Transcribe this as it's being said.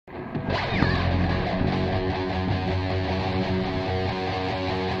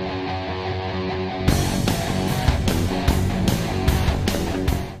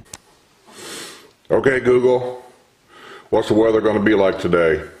Okay, Google, what's the weather going to be like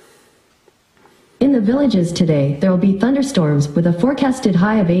today? In the Villages today, there will be thunderstorms with a forecasted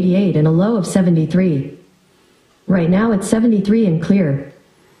high of 88 and a low of 73. Right now it's 73 and clear.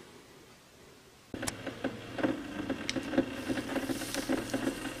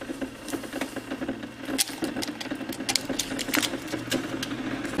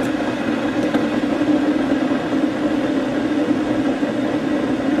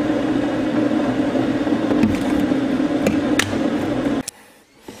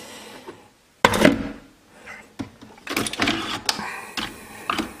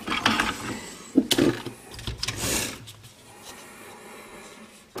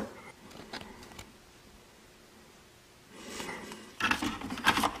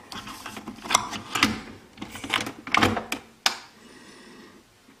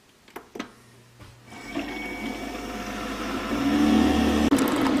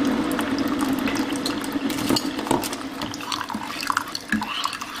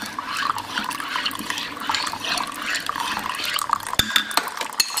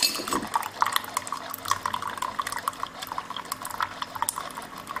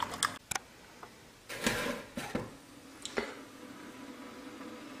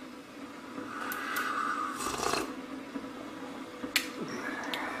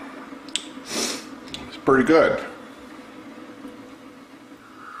 Pretty good.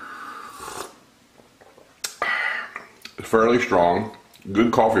 It's fairly strong,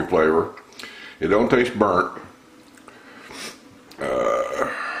 good coffee flavor. It don't taste burnt.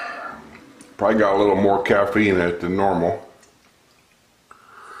 Probably got a little more caffeine in it than normal.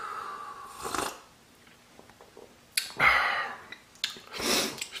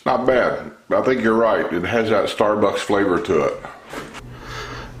 It's not bad. I think you're right. It has that Starbucks flavor to it.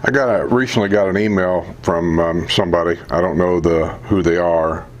 I recently got an email from somebody. I don't know who they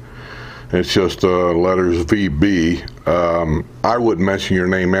are. It's just letters VB. I wouldn't mention your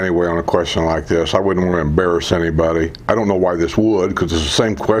name anyway on a question like this. I wouldn't want to embarrass anybody. I don't know why this would, because it's the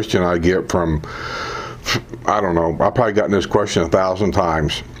same question I get from, I don't know, I've probably gotten this question 1,000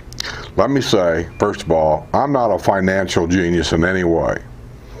 times. Let me say, first of all, I'm not a financial genius in any way.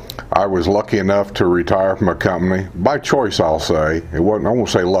 I was lucky enough to retire from a company, by choice I'll say. It wasn't, I won't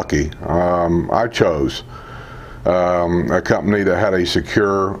say lucky. I chose a company that had a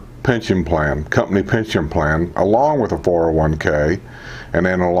secure pension plan, company pension plan, along with a 401k, and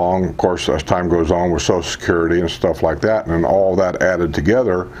then along, of course, as time goes on with Social Security and stuff like that, and all that added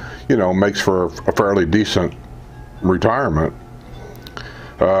together, you know, makes for a fairly decent retirement.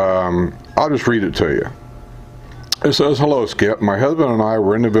 I'll just read it to you. It says, "Hello, Skip. My husband and I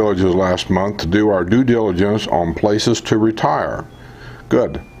were in the Villages last month to do our due diligence on places to retire.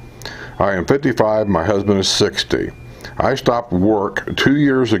 Good. I am 55, my husband is 60. I stopped work 2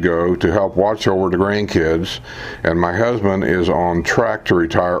 years ago to help watch over the grandkids, and my husband is on track to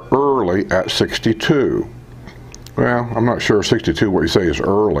retire early at 62. Well, I'm not sure 62 what you say is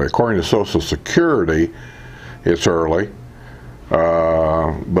early. According to Social Security, it's early.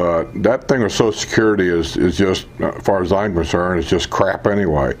 But that thing with Social Security is just, as far as I'm concerned, is just crap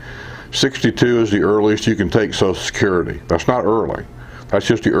anyway. 62 is the earliest you can take Social Security. That's not early. That's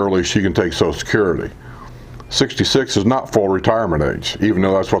just the earliest you can take Social Security. 66 is not full retirement age, even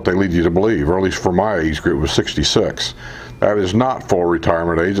though that's what they lead you to believe, or at least for my age group was 66. That is not full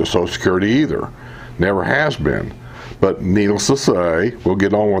retirement age at Social Security either. Never has been. But needless to say, we'll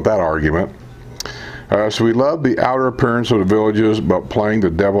get on with that argument. So we love the outer appearance of the Villages, but playing the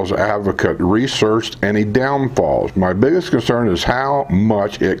devil's advocate, researched any downfalls. My biggest concern is how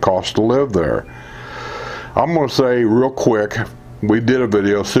much it costs to live there. I'm going to say real quick, we did a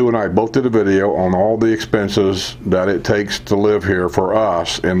video, Sue and I both did a video on all the expenses that it takes to live here for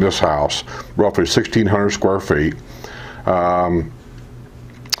us in this house, roughly 1,600 square feet. And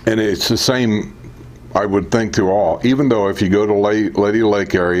it's the same, I would think, to all. Even though if you go to Lady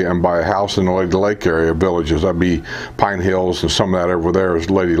Lake area and buy a house in the Lady Lake area, Villages, that'd be Pine Hills, and some of that over there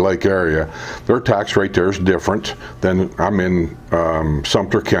is Lady Lake area, their tax rate there is different than, I'm in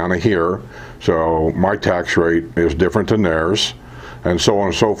Sumter County here, so my tax rate is different than theirs, and so on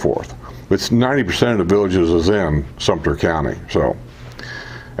and so forth. It's 90% of the Villages is in Sumter County. So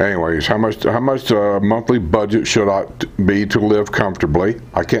anyways, how much monthly budget should I be to live comfortably?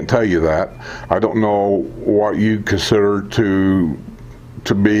 I can't tell you that. I don't know what you consider to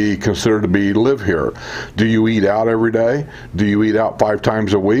live here. Do you eat out every day? Do you eat out 5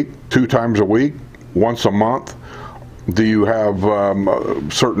 times a week, 2 times a week, once a month? Do you have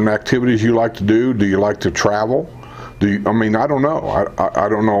certain activities you like to do? Do you like to travel? I mean, I don't know. I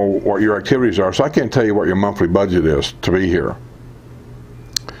don't know what your activities are, so I can't tell you what your monthly budget is to be here.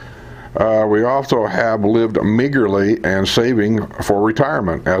 We also have lived meagerly and saving for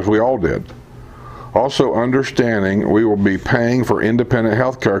retirement, as we all did. Also understanding we will be paying for independent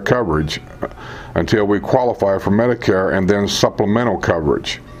health care coverage until we qualify for Medicare and then supplemental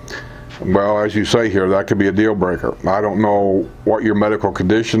coverage. Well, as you say here, that could be a deal breaker. I don't know what your medical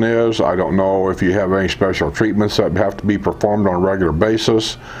condition is. I don't know if you have any special treatments that have to be performed on a regular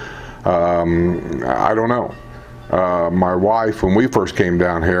basis. I don't know. My wife, when we first came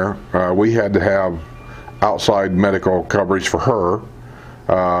down here, we had to have outside medical coverage for her.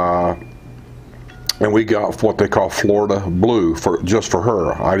 And we got what they call Florida Blue just for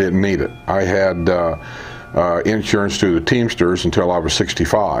her. I didn't need it. I had insurance through the Teamsters until I was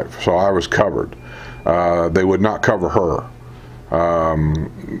 65, so I was covered. They would not cover her.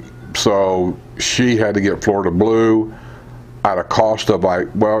 So she had to get Florida Blue at a cost of,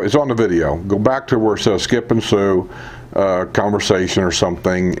 well, it's on the video. Go back to where it says Skip and Sue conversation or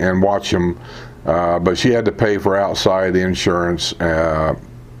something and watch them. But she had to pay for outside insurance.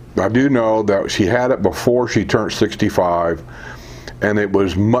 I do know that she had it before she turned 65, and it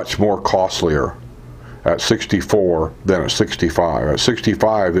was much more costlier at 64 than at 65. At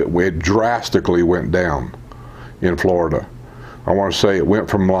 65, it drastically went down in Florida. I want to say it went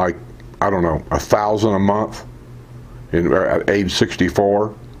from like, I don't know, $1,000 a month at age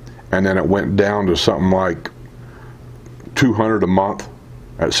 64, and then it went down to something like $200 a month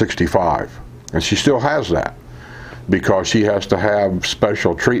at 65. And she still has that, because she has to have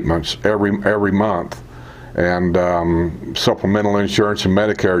special treatments every month, and supplemental insurance and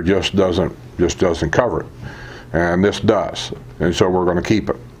Medicare just doesn't cover it, and this does, and so we're going to keep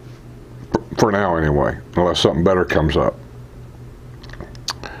it for now anyway, unless something better comes up.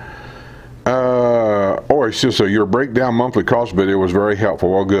 Oh, it's just your breakdown monthly cost video was very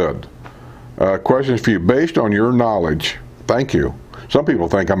helpful. Well, good. Questions for you. Based on your knowledge, thank you. Some people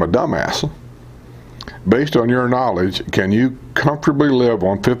think I'm a dumbass. Based on your knowledge, can you comfortably live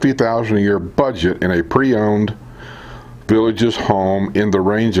on $50,000 a year budget in a pre-owned Villages home in the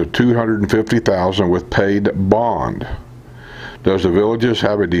range of $250,000 with paid bond? Does the Villages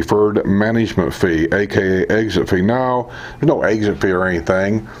have a deferred management fee, aka exit fee? No, there's no exit fee or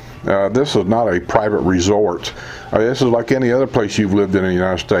anything. This is not a private resort. This is like any other place you've lived in the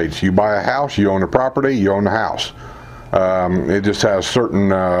United States. You buy a house, you own the property, you own the house. It just has certain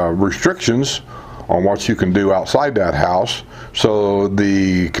restrictions on what you can do outside that house, so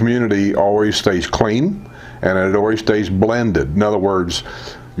the community always stays clean and it always stays blended. In other words,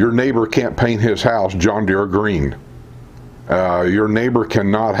 your neighbor can't paint his house John Deere green. Your neighbor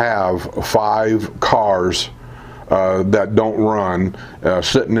cannot have 5 cars that don't run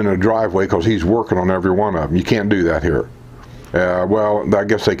sitting in a driveway because he's working on every one of them. You can't do that here. Well, I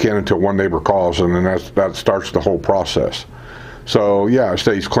guess they can until one neighbor calls, and then that starts the whole process. So yeah, it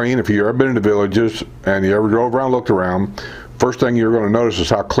stays clean. If you've ever been in the Villages and you ever drove around, looked around, first thing you're going to notice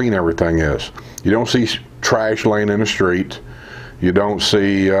is how clean everything is. You don't see trash laying in the street. You don't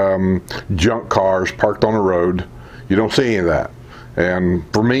see junk cars parked on the road. You don't see any of that. And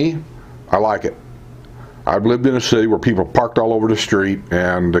for me, I like it. I've lived in a city where people parked all over the street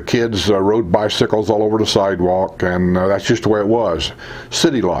and the kids rode bicycles all over the sidewalk, and that's just the way it was.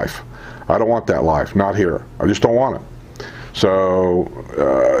 City life. I don't want that life. Not here. I just don't want it. So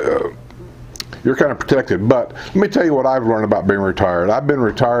you're kind of protected. But let me tell you what I've learned about being retired. I've been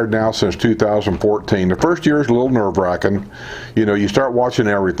retired now since 2014. The first year is a little nerve-wracking. You know, you start watching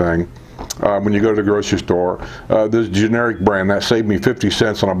everything. When you go to the grocery store, this generic brand, that saved me 50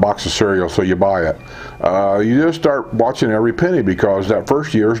 cents on a box of cereal, so you buy it. You just start watching every penny, because that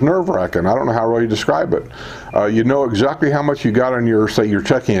first year is nerve-wracking. I don't know how to really describe it. You know exactly how much you got on your, say, your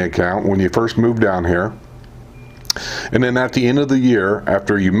checking account when you first moved down here. And then at the end of the year,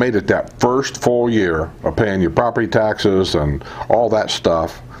 after you made it that first full year of paying your property taxes and all that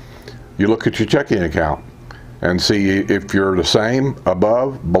stuff, you look at your checking account and see if you're the same,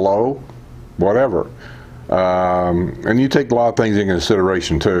 above, below, whatever. And you take a lot of things in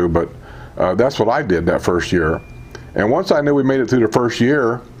consideration too, but that's what I did that first year. And once I knew we made it through the first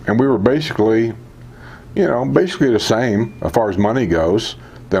year and we were basically, you know, basically the same as far as money goes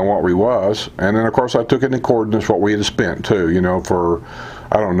than what we was, and then of course I took it in accordance what we had spent too, you know, for,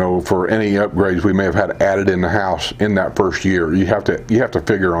 I don't know, for any upgrades we may have had added in the house in that first year. You have to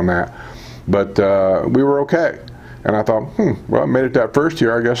figure on that. But we were okay. And I thought, well, I made it that first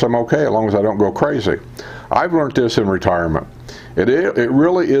year, I guess I'm okay as long as I don't go crazy. I've learned this in retirement. It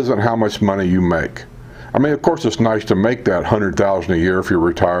really isn't how much money you make. I mean, of course it's nice to make that $100,000 a year if you're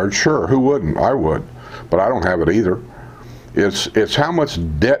retired. Sure, who wouldn't? I would. But I don't have it either. It's how much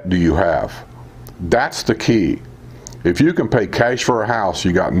debt do you have. That's the key. If you can pay cash for a house,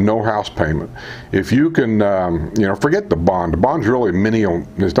 you got no house payment. If you can, you know, forget the bond. The bond's really minimal.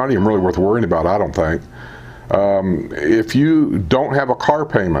 It's not even really worth worrying about, I don't think. If you don't have a car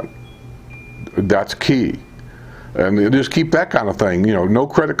payment, that's key. And you just keep that kind of thing, you know, no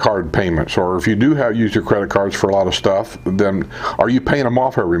credit card payments. Or if you do use your credit cards for a lot of stuff, then are you paying them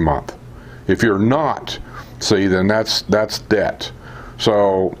off every month? If you're not, see, then that's debt.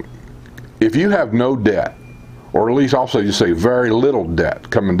 So if you have no debt, or at least also you say very little debt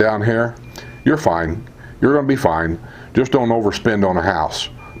coming down here, you're fine. You're going to be fine. Just don't overspend on a house.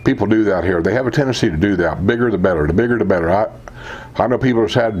 People do that here. They have a tendency to do that. Bigger the better. The bigger the better. I know people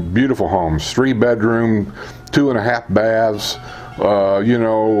who've had beautiful homes, 3-bedroom, 2.5 baths, you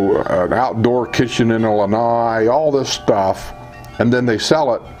know, an outdoor kitchen in a lanai, all this stuff, and then they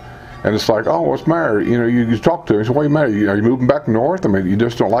sell it, and it's like, oh, what's the matter? You know, you talk to them, so what are you matter? Are you moving back north? I mean, you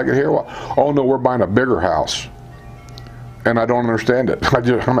just don't like it here? Well, oh no, we're buying a bigger house. And I don't understand it.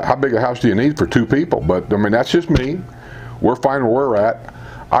 How big a house do you need for 2 people? But I mean, that's just me. We're fine where we're at.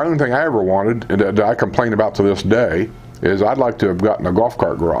 The only thing I ever wanted, and that I complain about to this day, is I'd like to have gotten a golf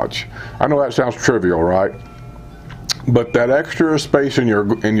cart garage. I know that sounds trivial, right? But that extra space in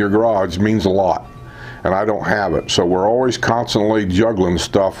your garage means a lot, and I don't have it. So we're always constantly juggling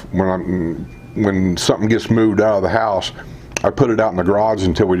stuff. When something gets moved out of the house, I put it out in the garage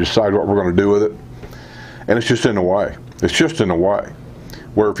until we decide what we're going to do with it, and it's just in the way. It's just in the way.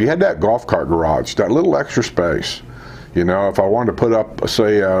 Where if you had that golf cart garage, that little extra space, you know, if I wanted to put up,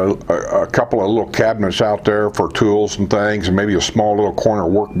 say, a couple of little cabinets out there for tools and things, and maybe a small little corner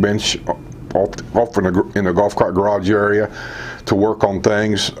workbench off in the golf cart garage area to work on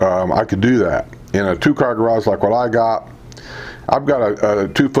things, I could do that. In a 2-car garage like what I've got a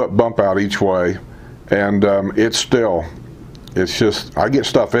 2-foot bump out each way, and it's just, I get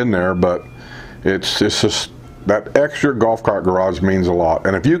stuff in there, but it's just, that extra golf cart garage means a lot.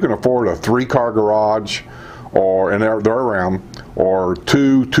 And if you can afford a 3-car garage, and they're around, or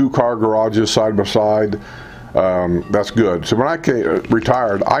 2-car garages side by side, that's good. So when I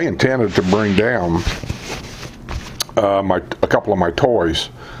retired, I intended to bring down a couple of my toys.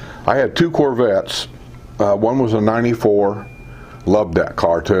 I had 2 Corvettes. One was a '94, loved that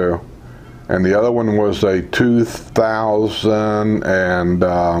car too, and the other one was a 2000 and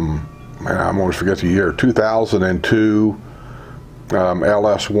man, I almost forget the year, 2002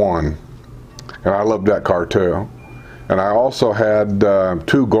 LS1, and I loved that car too. And I also had 2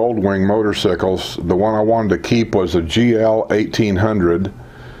 Goldwing motorcycles. The one I wanted to keep was a GL 1800,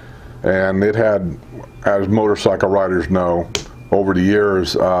 and it had, as motorcycle riders know, over the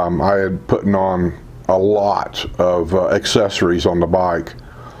years I had put on a lot of accessories on the bike,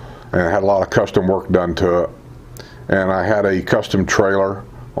 and it had a lot of custom work done to it. And I had a custom trailer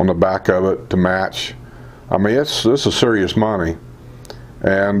on the back of it to match. I mean, this is serious money,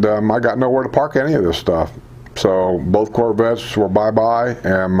 and I got nowhere to park any of this stuff. So both Corvettes were bye-bye,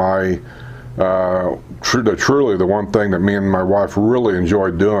 and truly the one thing that me and my wife really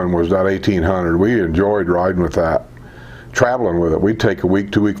enjoyed doing was that 1800. We enjoyed riding with that, traveling with it. We'd take a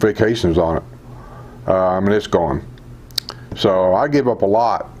week, 2-week vacations on it. I mean, it's gone. So I give up a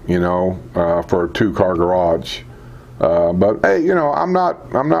lot, you know, for a 2-car garage. But hey, you know, I'm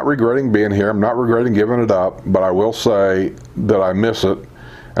not regretting being here. I'm not regretting giving it up. But I will say that I miss it,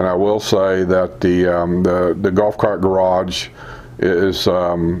 and I will say that the golf cart garage is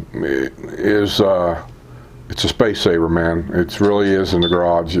it's a space saver, man. It really is in the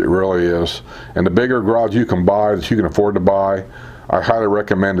garage. It really is. And the bigger garage you can buy, that you can afford to buy, I highly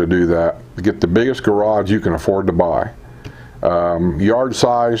recommend to do that. Get the biggest garage you can afford to buy. Yard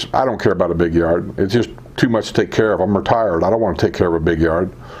size, I don't care about a big yard. It's just too much to take care of. I'm retired. I don't want to take care of a big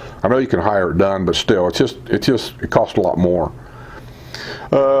yard. I know you can hire it done, but still, it costs a lot more.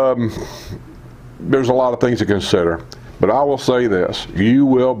 There's a lot of things to consider, but I will say this: you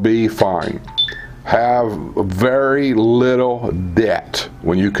will be fine. Have very little debt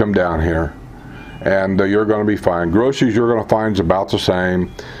when you come down here, and you're going to be fine. Groceries you're going to find is about the same.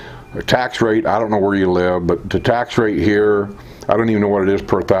 Tax rate, I don't know where you live, but the tax rate here, I don't even know what it is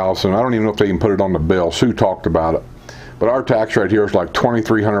per 1,000. I don't even know if they can put it on the bill. Sue talked about it. But our tax rate here is like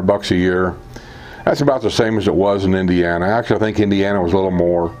 $2,300 a year. That's about the same as it was in Indiana. Actually, I think Indiana was a little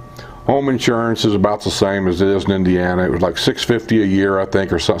more. Home insurance is about the same as it is in Indiana. It was like $650 a year, I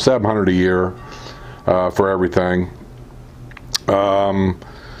think, or $700 a year for everything. So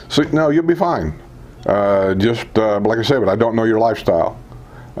no, you'll be fine. Like I said, but I don't know your lifestyle.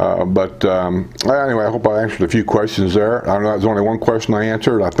 Anyway, I hope I answered a few questions there. I know there's only one question I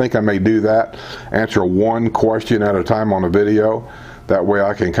answered. I think I may do that. Answer one question at a time on a video. That way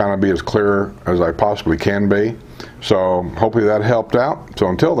I can kind of be as clear as I possibly can be. So hopefully that helped out. So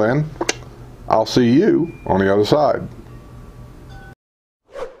until then, I'll see you on the other side.